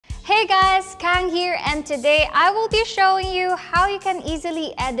Hey guys, Kang here, and today I will be showing you how you can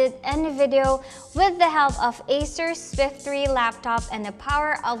easily edit any video with the help of Acer Swift 3 laptop and the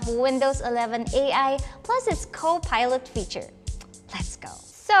power of Windows 11 AI plus its CoPilot feature. Let's go.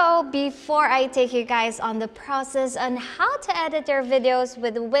 So before I take you guys on the process on how to edit your videos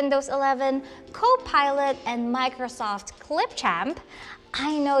with Windows 11, CoPilot and Microsoft Clipchamp,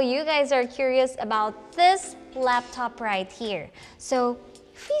 I know you guys are curious about this laptop right here. So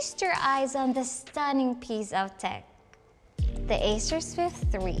feast your eyes on the stunning piece of tech, the Acer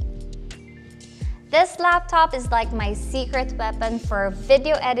Swift 3. This laptop is like my secret weapon for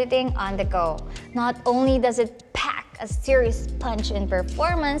video editing on the go. Not only does it pack a serious punch in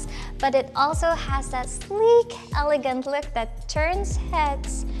performance, but it also has that sleek, elegant look that turns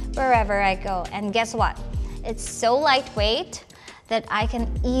heads wherever I go. And guess what? It's so lightweight that I can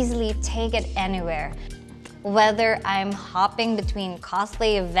easily take it anywhere. Whether I'm hopping between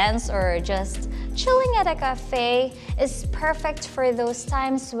costly events or just chilling at a cafe, is perfect for those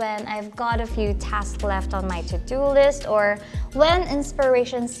times when I've got a few tasks left on my to-do list or when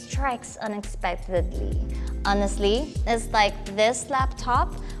inspiration strikes unexpectedly. Honestly, it's like this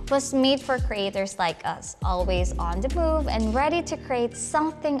laptop was made for creators like us, always on the move and ready to create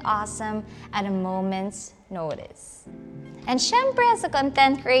something awesome at a moment's notice. And syempre, as a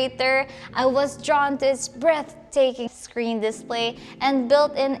content creator, I was drawn to its breathtaking screen display and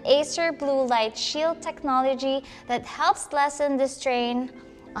built-in Acer Blue Light Shield technology that helps lessen the strain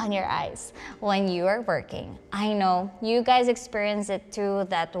on your eyes when you are working. I know you guys experience it too,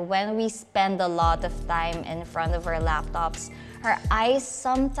 that when we spend a lot of time in front of our laptops, our eyes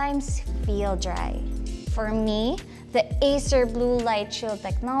sometimes feel dry. For me, the Acer Blue Light Shield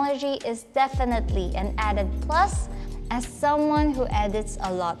technology is definitely an added plus as someone who edits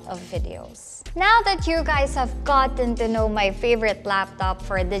a lot of videos. Now that you guys have gotten to know my favorite laptop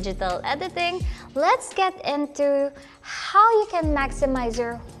for digital editing, let's get into how you can maximize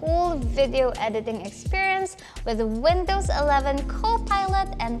your whole video editing experience with Windows 11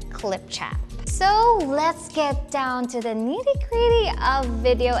 CoPilot and Clipchamp. So let's get down to the nitty-gritty of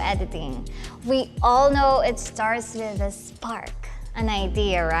video editing. We all know it starts with a spark, an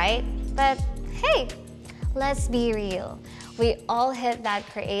idea, right? But hey, let's be real. We all hit that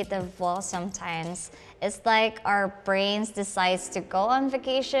creative wall sometimes. It's like our brains decides to go on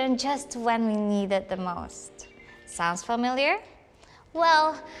vacation just when we need it the most. Sounds familiar?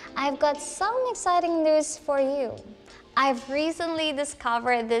 Well, I've got some exciting news for you. I've recently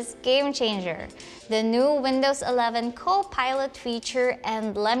discovered this game changer, the new Windows 11 CoPilot feature,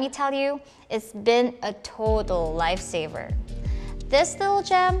 and let me tell you, it's been a total lifesaver. This little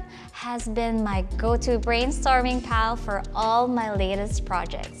gem has been my go-to brainstorming pal for all my latest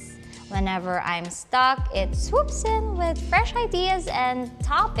projects. Whenever I'm stuck, it swoops in with fresh ideas and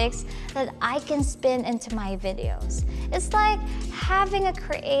topics that I can spin into my videos. It's like having a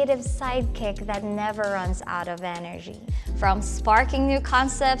creative sidekick that never runs out of energy. From sparking new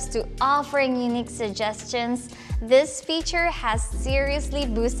concepts to offering unique suggestions, this feature has seriously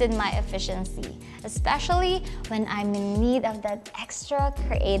boosted my efficiency, especially when I'm in need of that extra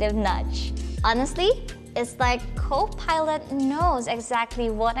creative nudge. Honestly, it's like CoPilot knows exactly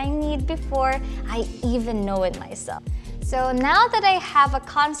what I need before I even know it myself. So now that I have a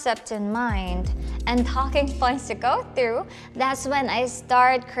concept in mind and talking points to go through, that's when I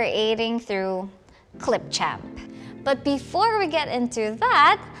start creating through Clipchamp. But before we get into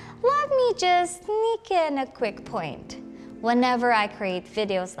that, let me just sneak in a quick point. Whenever I create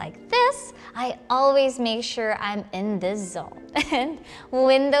videos like this, I always make sure I'm in this zone. And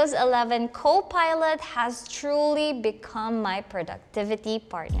Windows 11 CoPilot has truly become my productivity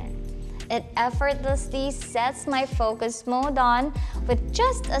partner. It effortlessly sets my focus mode on with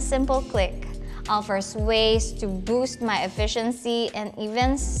just a simple click, offers ways to boost my efficiency, and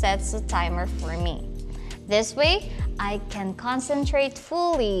even sets a timer for me. This way, I can concentrate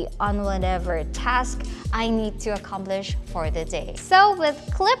fully on whatever task I need to accomplish for the day. So with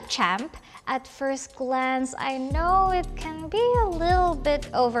Clipchamp, at first glance, I know it can be a little bit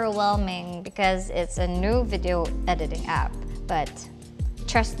overwhelming because it's a new video editing app. But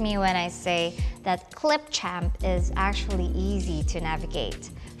trust me when I say that Clipchamp is actually easy to navigate.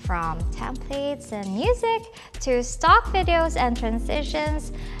 From templates and music to stock videos and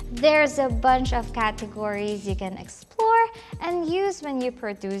transitions, there's a bunch of categories you can explore and use when you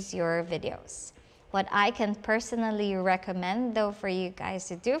produce your videos. What I can personally recommend though for you guys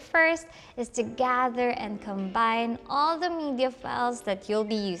to do first is to gather and combine all the media files that you'll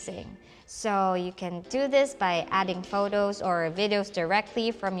be using. So you can do this by adding photos or videos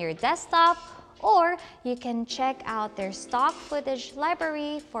directly from your desktop Or you can check out their stock footage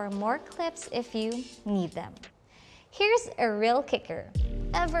library for more clips if you need them. Here's a real kicker.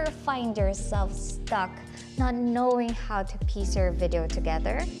 Ever find yourself stuck not knowing how to piece your video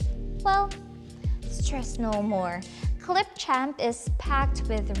together? Well, stress no more. Clipchamp is packed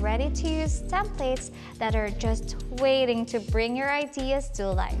with ready-to-use templates that are just waiting to bring your ideas to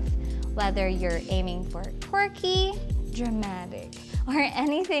life. Whether you're aiming for quirky, dramatic, or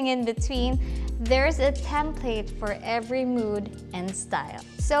anything in between, there's a template for every mood and style.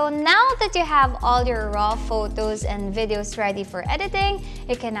 So now that you have all your raw photos and videos ready for editing,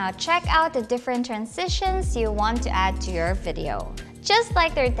 you can now check out the different transitions you want to add to your video. Just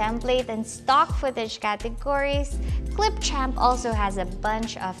like their template and stock footage categories, Clipchamp also has a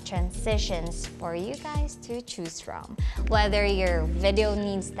bunch of transitions for you guys to choose from. Whether your video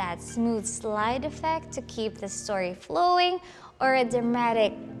needs that smooth slide effect to keep the story flowing, or a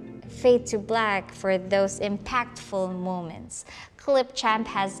dramatic fade to black for those impactful moments, Clipchamp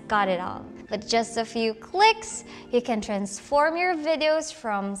has got it all. With just a few clicks, you can transform your videos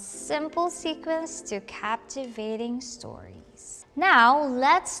from simple sequence to captivating stories. Now,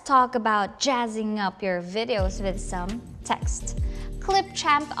 let's talk about jazzing up your videos with some text.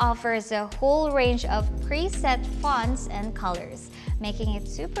 Clipchamp offers a whole range of preset fonts and colors, making it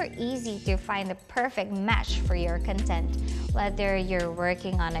super easy to find the perfect match for your content. Whether you're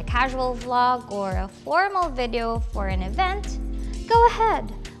working on a casual vlog or a formal video for an event, go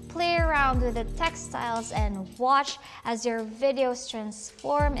ahead, play around with the text styles and watch as your videos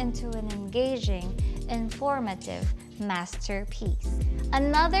transform into an engaging, informative masterpiece.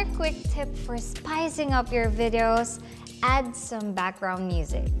 Another quick tip for spicing up your videos: add some background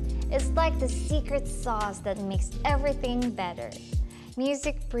music. It's like the secret sauce that makes everything better.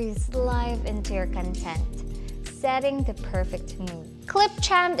 Music breathes life into your content, setting the perfect mood.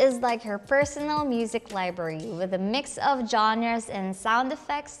 Clipchamp is like your personal music library with a mix of genres and sound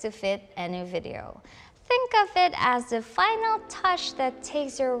effects to fit any video. Think of it as the final touch that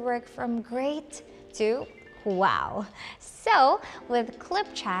takes your work from great to wow. So, with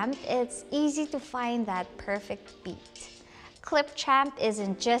Clipchamp, it's easy to find that perfect beat. Clipchamp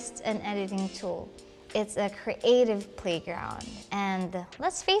isn't just an editing tool. It's a creative playground. And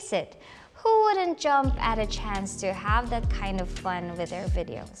let's face it, who wouldn't jump at a chance to have that kind of fun with their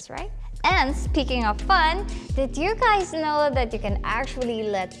videos, right? And speaking of fun, did you guys know that you can actually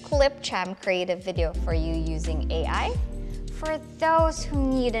let Clipchamp create a video for you using AI? For those who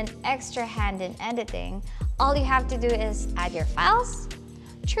need an extra hand in editing, all you have to do is add your files,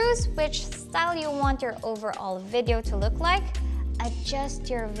 choose which style you want your overall video to look like, adjust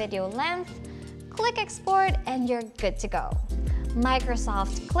your video length, click export, and you're good to go.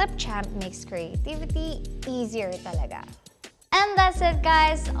 Microsoft Clipchamp makes creativity easier talaga. And that's it,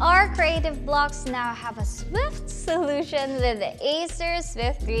 guys. Our creative blocks now have a swift solution with the Acer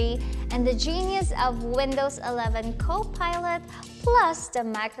Swift 3 and the genius of Windows 11 CoPilot plus the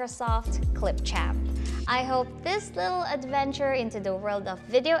Microsoft Clipchamp. I hope this little adventure into the world of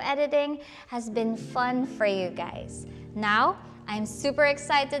video editing has been fun for you guys. Now, I'm super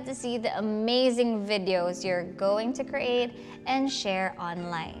excited to see the amazing videos you're going to create and share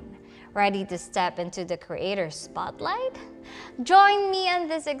online. Ready to step into the creator spotlight? Join me on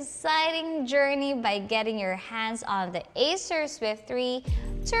this exciting journey by getting your hands on the Acer Swift 3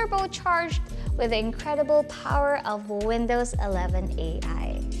 turbocharged with the incredible power of Windows 11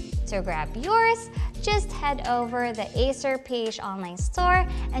 AI. To grab yours, just head over the Acer PH online store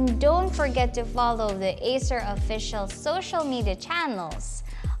and don't forget to follow the Acer official social media channels.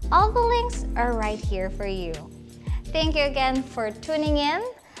 All the links are right here for you. Thank you again for tuning in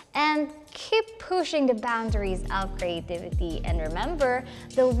and keep pushing the boundaries of creativity. And remember,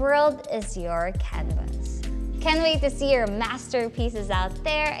 the world is your canvas. Can't wait to see your masterpieces out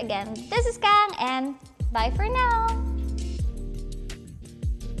there. Again, this is Kang and bye for now.